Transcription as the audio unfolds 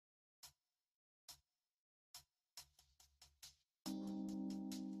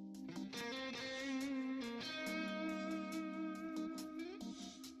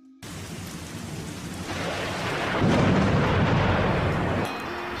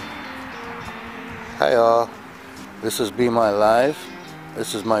Hi all, this is Be My Live.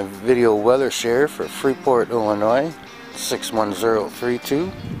 This is my video weather share for Freeport, Illinois,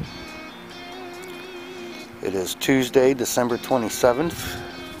 61032. It is Tuesday, December 27th,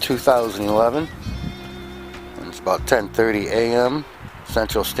 2011. And it's about 10:30 a.m.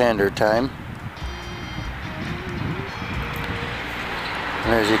 Central Standard Time.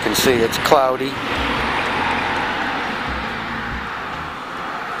 And as you can see, it's cloudy.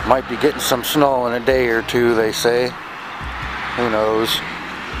 Might be getting some snow in a day or two, they say. Who knows?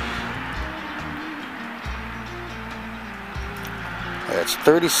 It's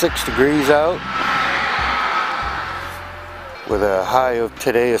 36 degrees out, with a high of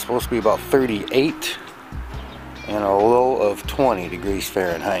today is supposed to be about 38 and a low of 20 degrees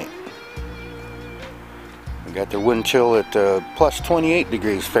Fahrenheit. We got the wind chill at plus 28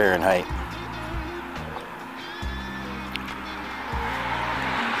 degrees Fahrenheit.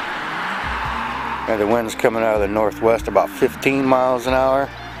 And the wind's coming out of the northwest about 15 miles an hour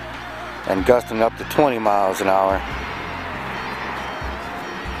and gusting up to 20 miles an hour.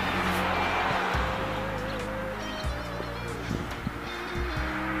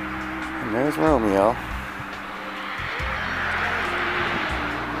 And there's Romeo.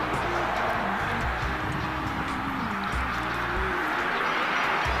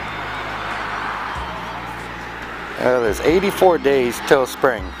 There's 84 days till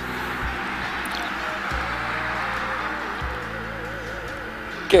spring.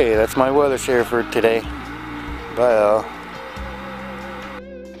 Okay, that's my weather share for today. Bye all.